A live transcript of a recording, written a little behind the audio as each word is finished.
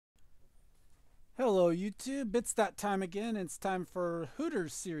Hello YouTube, it's that time again. It's time for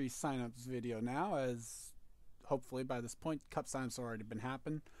Hooters series signups video now, as hopefully by this point cup signups have already been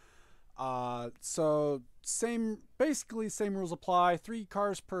happening. So basically same rules apply. 3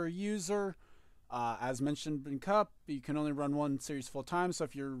 cars per user. As mentioned in cup, you can only run one series full time. So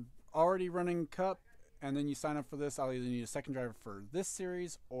if you're already running cup and then you sign up for this, I'll either need a second driver for this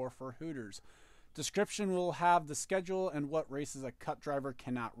series or for Hooters. Description will have the schedule and what races a cup driver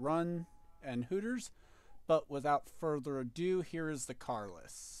cannot run and Hooters. But without further ado, here is the car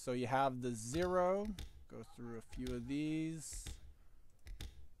list. So you have the 0. Go through a few of these.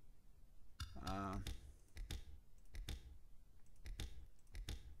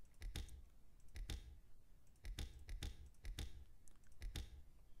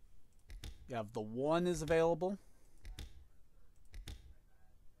 You have the 1 is available.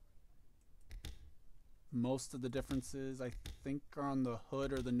 Most of the differences, I think, are on the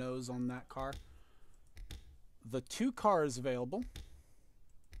hood or the nose on that car. The 2 car is available.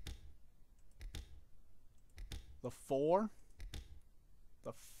 The 4.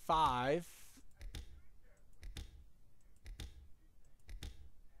 The 5.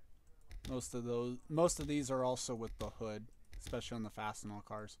 Most of these are also with the hood, especially on the Fastenal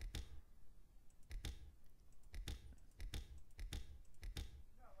cars.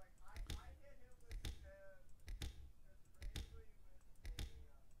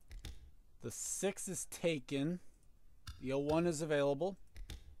 The 6 is taken. The 01 is available.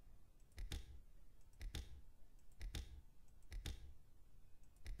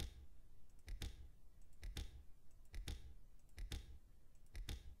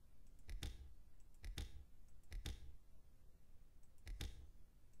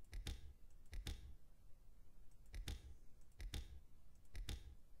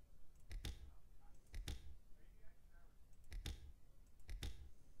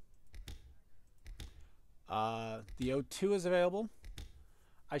 The 02 is available.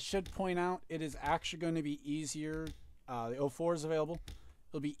 I should point out it is actually going to be easier. The 04 is available.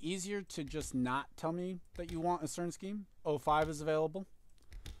 It'll be easier to just not tell me that you want a certain scheme. 05 is available.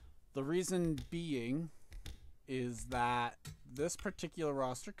 The reason being is that this particular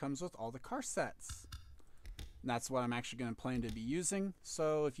roster comes with all the car sets. And that's what I'm actually going to plan to be using.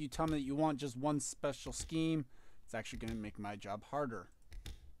 So if you tell me that you want just one special scheme, it's actually going to make my job harder.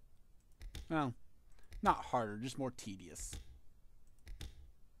 Well, not harder, just more tedious.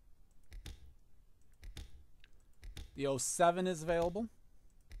 The 07 is available.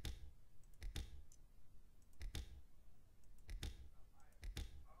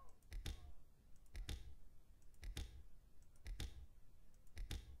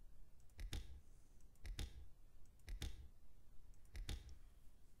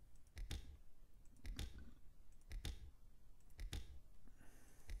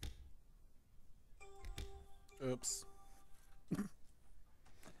 Oops.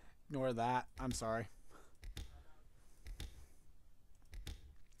 Ignore that. I'm sorry.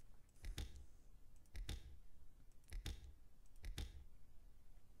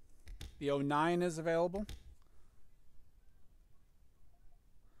 The 09 is available.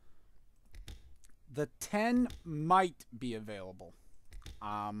 The 10 might be available.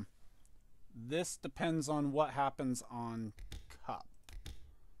 This depends on what happens on Cup.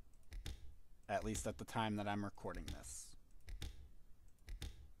 At least at the time that I'm recording this.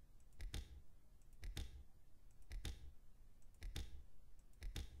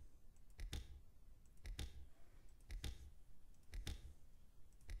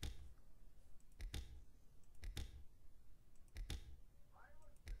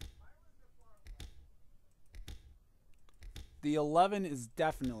 The 11 is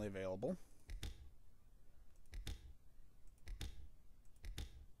definitely available.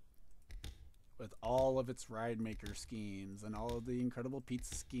 With all of its ride maker schemes and all of the incredible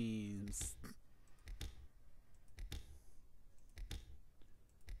pizza schemes.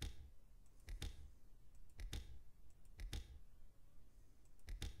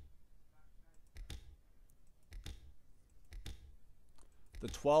 The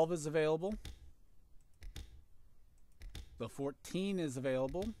 12 is available. The 14 is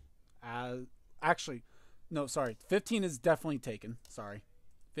available. Actually, no, sorry. 15 is definitely taken. Sorry.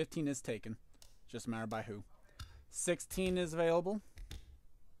 15 is taken. Just a matter by who. 16 is available.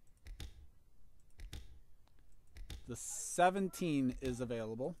 The 17 is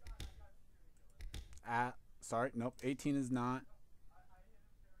available. Sorry, nope. 18 is not.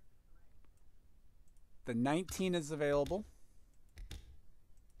 The 19 is available.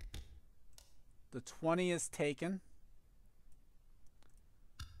 The 20 is taken.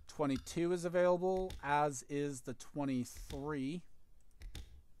 22 is available, as is the 23.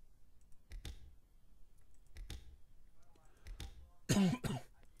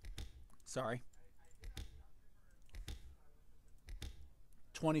 Sorry.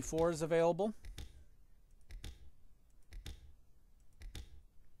 24 is available.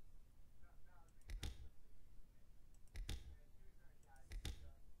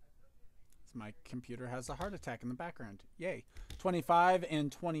 My computer has a heart attack in the background. Yay. 25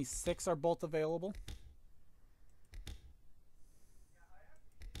 and 26 are both available.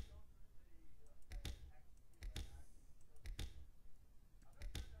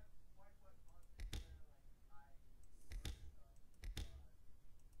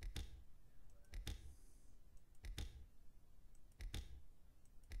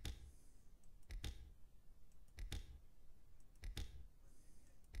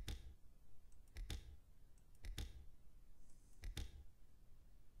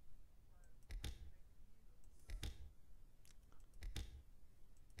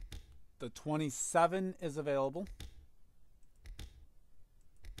 The 27 is available.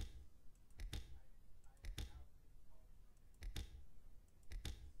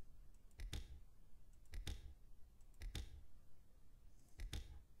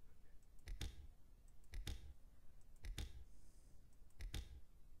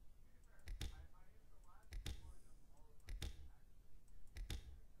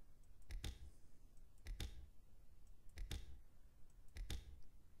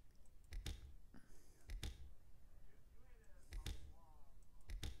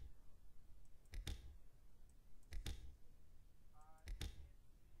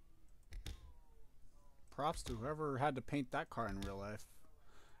 Props to whoever had to paint that car in real life.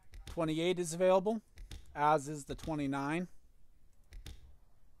 28 is available, as is the 29.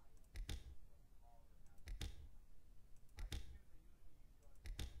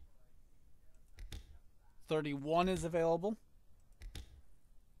 $31 is available.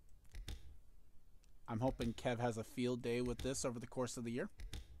 I'm hoping Kev has a field day with this over the course of the year.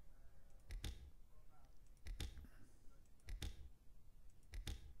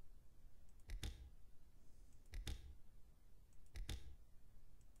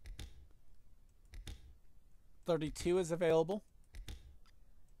 $32 is available.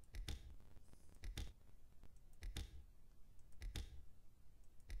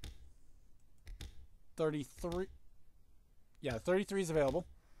 $33. Yeah, 33 is available.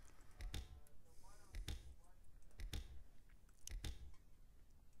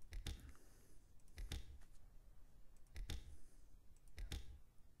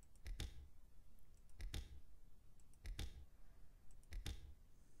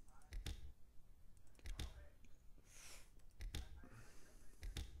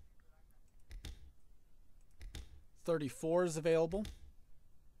 $34 is available.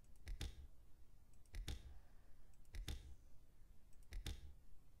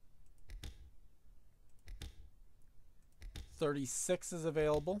 $36 is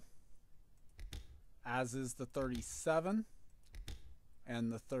available, as is the 37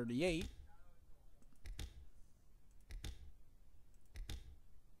 and the 38.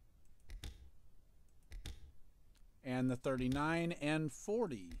 And the 39 and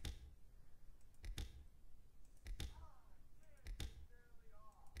 40.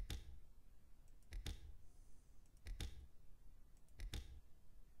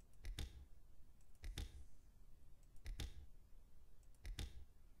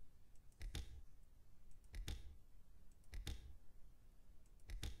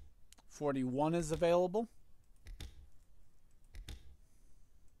 $41 is available.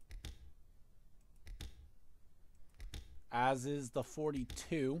 As is the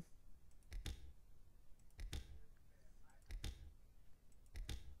 42.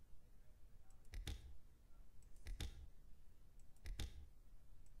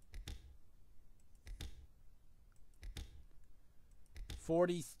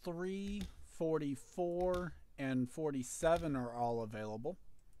 $43, $44, and $47 are all available.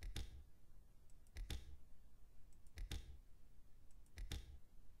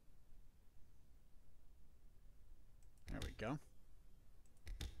 There we go.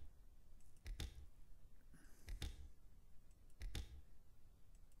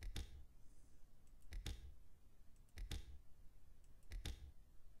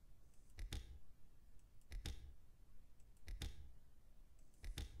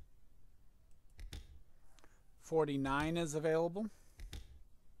 $49 is available.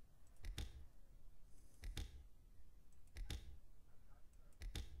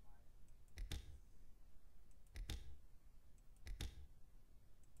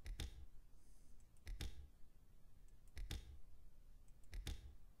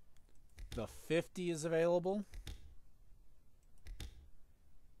 The 50 is available.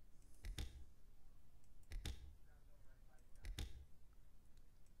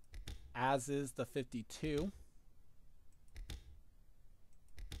 as is the 52.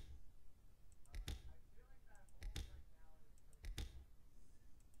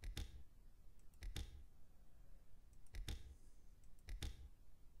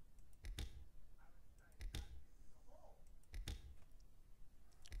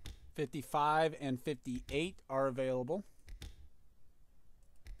 '55 and '58 are available.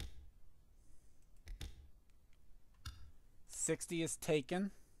 '60 is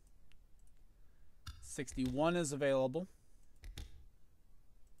taken. '61 is available.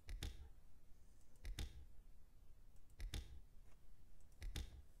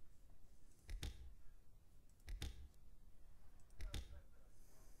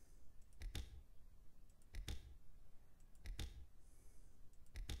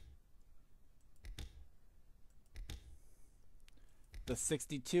 The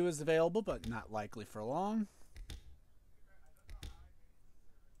 62 is available, but not likely for long.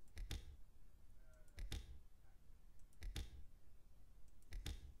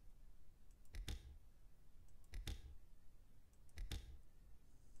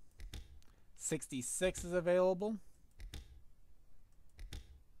 '66 is available.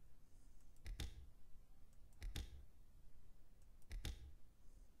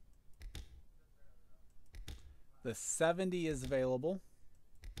 The 70 is available.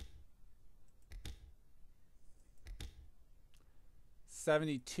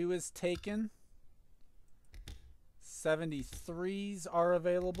 '72 is taken. '73s are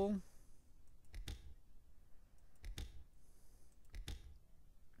available.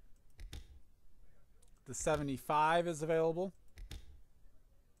 The 75 is available,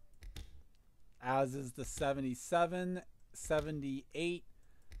 as is the 77, 78,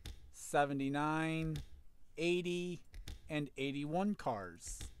 79, 80, and 81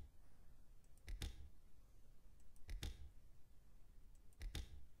 cars.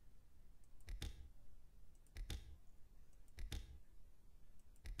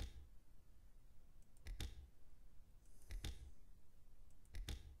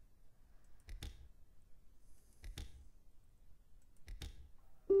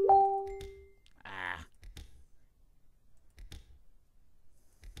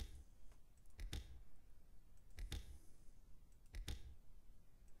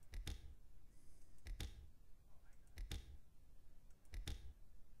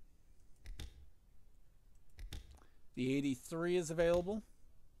 The 83 is available.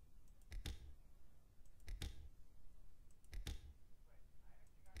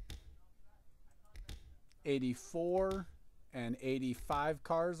 '84 and '85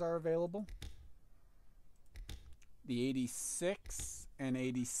 cars are available. The 86 and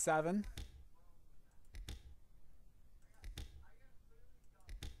 '87.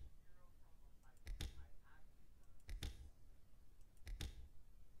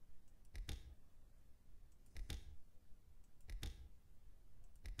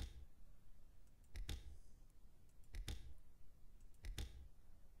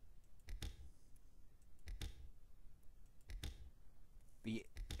 The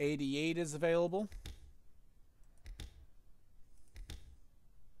 88 is available.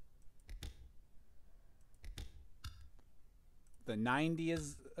 The 90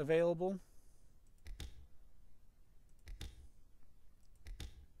 is available.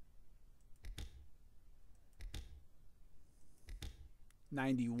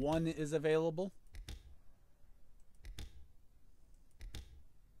 '91 is available.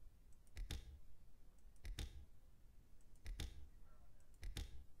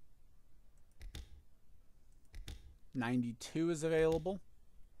 '92 is available.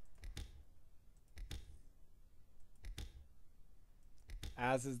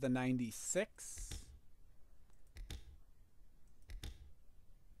 As is the 96.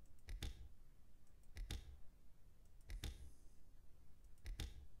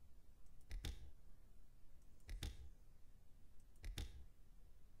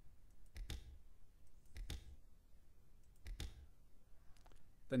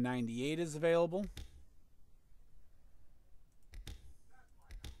 The 98 is available.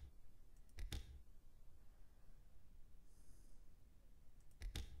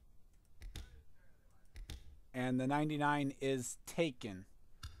 And the 99 is taken.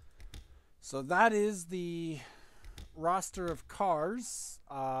 So that is the roster of cars.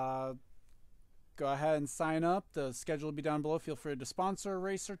 Go ahead and sign up. The schedule will be down below. Feel free to sponsor a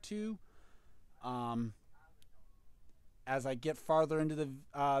race or two. As I get farther into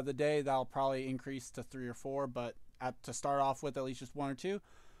the day, that'll probably increase to 3 or 4. But to start off with, at least just 1 or 2.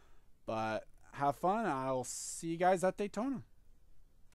 But have fun. I'll see you guys at Daytona.